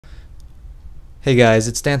Hey guys,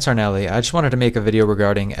 it's Dan Sarnelli. I just wanted to make a video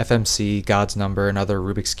regarding FMC, God's number, and other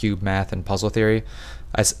Rubik's Cube math and puzzle theory.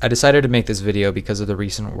 I decided to make this video because of the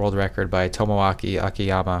recent world record by Tomoaki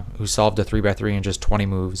Okayama, who solved a 3x3 in just 20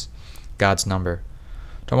 moves, God's number.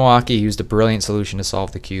 Tomoaki used a brilliant solution to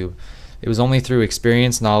solve the cube. It was only through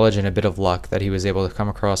experience, knowledge, and a bit of luck that he was able to come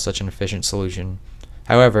across such an efficient solution.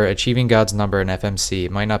 However, achieving God's number in FMC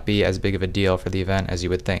might not be as big of a deal for the event as you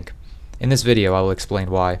would think. In this video, I will explain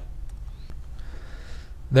why.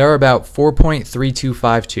 There are about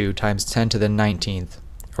 4.3252 times 10 to the 19th,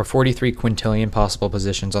 or 43 quintillion possible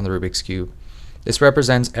positions on the Rubik's Cube. This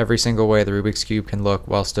represents every single way the Rubik's Cube can look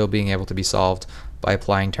while still being able to be solved by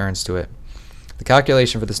applying turns to it. The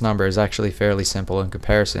calculation for this number is actually fairly simple in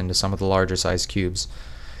comparison to some of the larger sized cubes.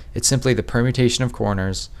 It's simply the permutation of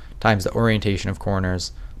corners times the orientation of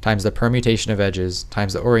corners times the permutation of edges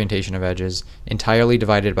times the orientation of edges, entirely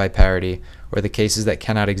divided by parity, or the cases that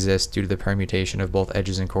cannot exist due to the permutation of both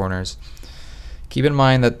edges and corners. Keep in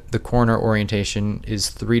mind that the corner orientation is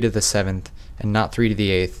 3 to the 7th and not 3 to the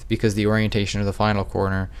 8th because the orientation of the final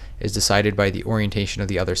corner is decided by the orientation of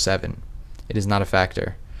the other 7. It is not a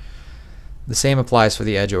factor. The same applies for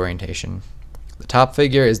the edge orientation. The top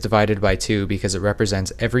figure is divided by 2 because it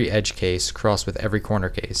represents every edge case crossed with every corner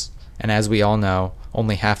case, and as we all know,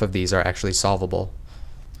 only half of these are actually solvable.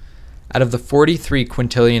 Out of the 43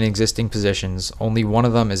 quintillion existing positions, only one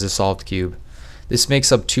of them is a solved cube. This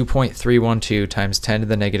makes up 2.312 times 10 to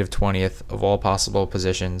the negative 20th of all possible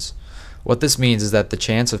positions. What this means is that the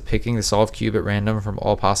chance of picking the solved cube at random from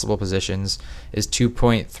all possible positions is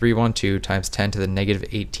 2.312 times 10 to the negative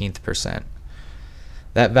 18th percent.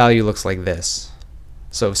 That value looks like this.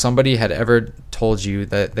 So if somebody had ever told you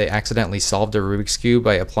that they accidentally solved a Rubik's Cube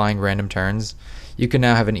by applying random turns, you can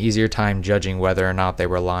now have an easier time judging whether or not they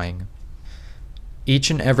were lying.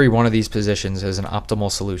 Each and every one of these positions is an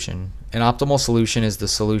optimal solution. An optimal solution is the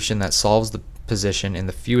solution that solves the position in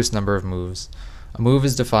the fewest number of moves. A move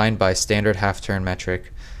is defined by standard half-turn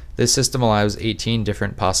metric. This system allows 18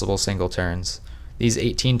 different possible single turns. These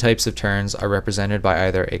 18 types of turns are represented by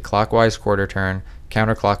either a clockwise quarter turn,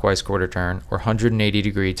 counterclockwise quarter turn, or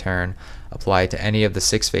 180-degree turn applied to any of the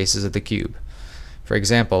 6 faces of the cube. For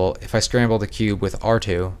example, if I scramble the cube with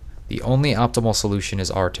R2, the only optimal solution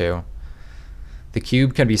is R2. The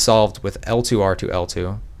cube can be solved with L2R2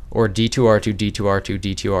 L2, or D2R2 D2R2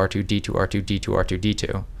 D2R2 D2R2 D2R2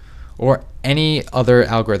 D2, or any other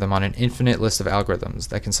algorithm on an infinite list of algorithms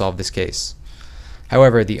that can solve this case.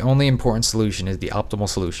 However, the only important solution is the optimal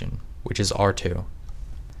solution, which is R2.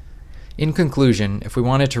 In conclusion, if we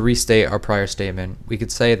wanted to restate our prior statement, we could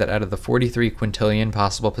say that out of the 43 quintillion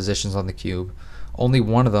possible positions on the cube, only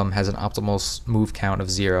one of them has an optimal move count of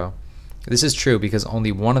 0. This is true because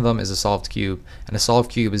only one of them is a solved cube, and a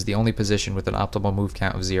solved cube is the only position with an optimal move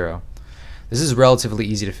count of 0. This is relatively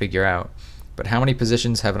easy to figure out, but how many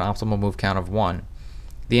positions have an optimal move count of 1?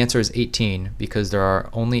 The answer is 18 because there are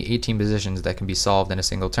only 18 positions that can be solved in a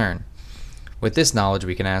single turn. With this knowledge,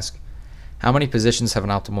 we can ask, how many positions have an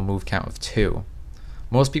optimal move count of 2?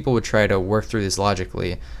 Most people would try to work through this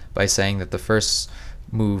logically by saying that the first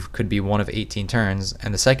move could be one of 18 turns,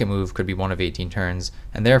 and the second move could be one of 18 turns,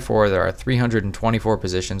 and therefore there are 324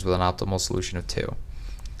 positions with an optimal solution of 2.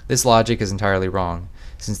 This logic is entirely wrong,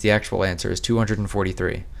 since the actual answer is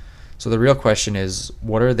 243. So the real question is,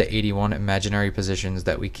 what are the 81 imaginary positions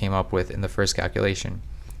that we came up with in the first calculation?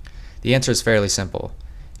 The answer is fairly simple.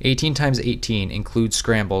 18 times 18 includes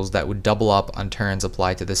scrambles that would double up on turns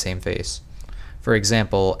applied to the same face. For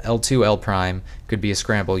example, L2 L prime could be a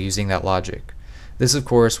scramble using that logic. This of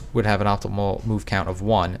course would have an optimal move count of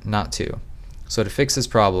 1, not 2. So to fix this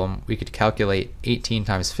problem, we could calculate 18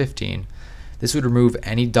 times 15. This would remove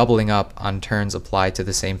any doubling up on turns applied to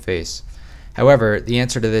the same face. However, the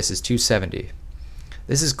answer to this is 270.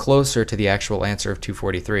 This is closer to the actual answer of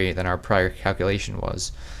 243 than our prior calculation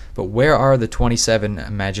was. But where are the 27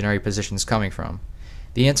 imaginary positions coming from?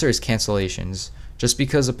 The answer is cancellations. Just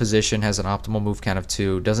because a position has an optimal move count of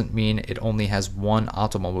 2 doesn't mean it only has one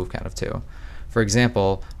optimal move count of 2. For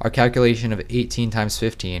example, our calculation of 18 times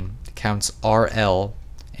 15 counts RL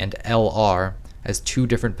and LR as 2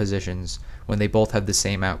 different positions when they both have the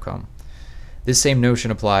same outcome. This same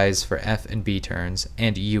notion applies for F and B turns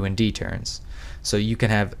and U and D turns. So you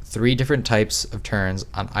can have 3 different types of turns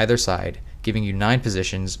on either side, giving you 9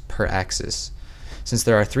 positions per axis. Since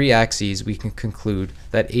there are 3 axes, we can conclude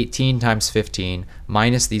that 18 times 15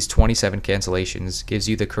 minus these 27 cancellations gives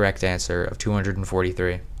you the correct answer of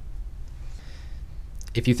 243.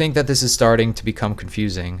 If you think that this is starting to become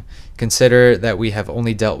confusing, consider that we have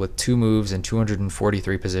only dealt with 2 moves and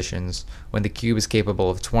 243 positions, when the cube is capable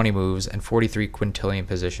of 20 moves and 43 quintillion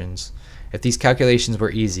positions. If these calculations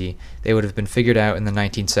were easy, they would have been figured out in the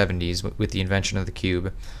 1970s with the invention of the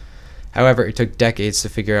cube. However, it took decades to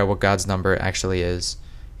figure out what God's number actually is.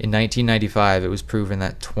 In 1995, it was proven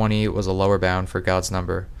that 20 was a lower bound for God's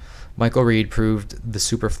number. Michael Reed proved the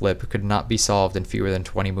superflip could not be solved in fewer than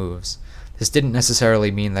 20 moves. This didn't necessarily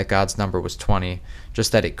mean that God's number was 20,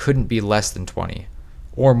 just that it couldn't be less than 20,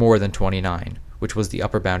 or more than 29, which was the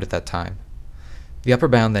upper bound at that time. The upper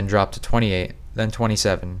bound then dropped to 28, then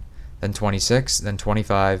 27, then 26, then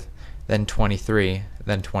 25, then 23,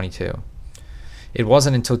 then 22. It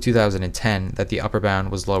wasn't until 2010 that the upper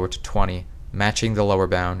bound was lowered to 20, matching the lower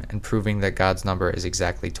bound and proving that God's number is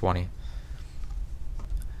exactly 20.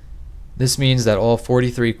 This means that all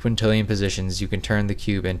 43 quintillion positions you can turn the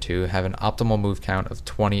cube into have an optimal move count of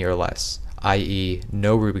 20 or less, i.e.,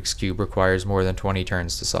 no Rubik's Cube requires more than 20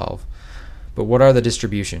 turns to solve. But what are the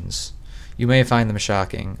distributions? You may find them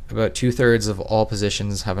shocking. About 2/3 of all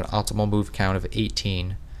positions have an optimal move count of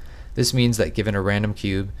 18. This means that given a random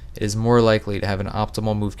cube, it is more likely to have an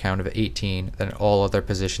optimal move count of 18 than all other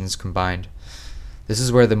positions combined. This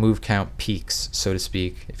is where the move count peaks, so to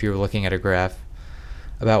speak, if you're looking at a graph.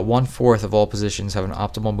 About 1/4 of all positions have an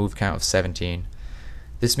optimal move count of 17.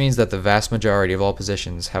 This means that the vast majority of all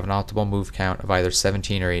positions have an optimal move count of either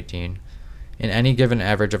 17 or 18. In any given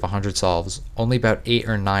average of 100 solves, only about 8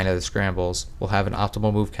 or 9 of the scrambles will have an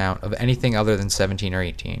optimal move count of anything other than 17 or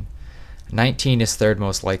 18. 19 is third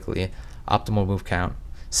most likely optimal move count.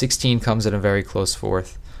 16 comes in a very close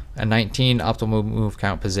fourth. A 19 optimal move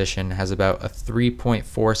count position has about a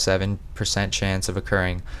 3.47% chance of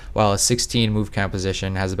occurring, while a 16 move count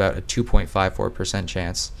position has about a 2.54%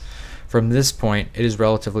 chance. From this point, it is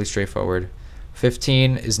relatively straightforward.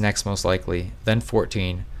 15 is next most likely, then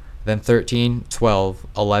 14, then 13, 12,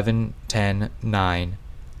 11, 10, 9,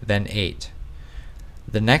 then 8.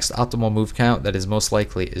 The next optimal move count that is most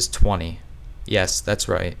likely is 20. Yes, that's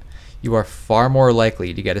right. You are far more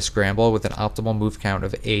likely to get a scramble with an optimal move count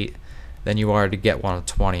of 8 than you are to get one of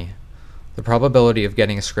 20. The probability of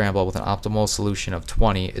getting a scramble with an optimal solution of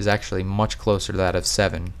 20 is actually much closer to that of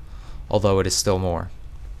 7, although it is still more.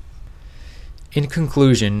 In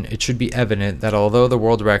conclusion, it should be evident that although the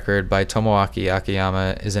world record by Tomoaki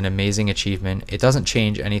Okayama is an amazing achievement, it doesn't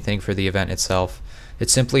change anything for the event itself.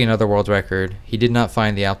 It's simply another world record. He did not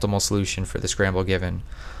find the optimal solution for the scramble given.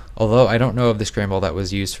 Although I don't know of the scramble that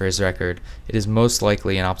was used for his record, it is most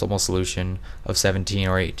likely an optimal solution of 17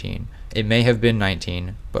 or 18. It may have been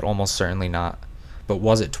 19, but almost certainly not. But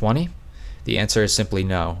was it 20? The answer is simply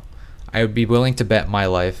no. I would be willing to bet my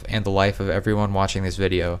life, and the life of everyone watching this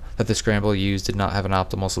video, that the scramble used did not have an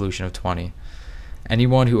optimal solution of 20.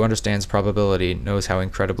 Anyone who understands probability knows how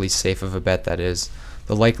incredibly safe of a bet that is.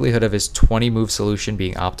 The likelihood of his 20-move solution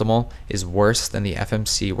being optimal is worse than the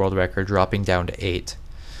FMC world record dropping down to 8.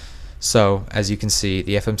 So, as you can see,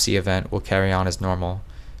 the FMC event will carry on as normal.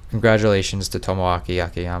 Congratulations to Tomoaki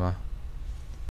Okayama.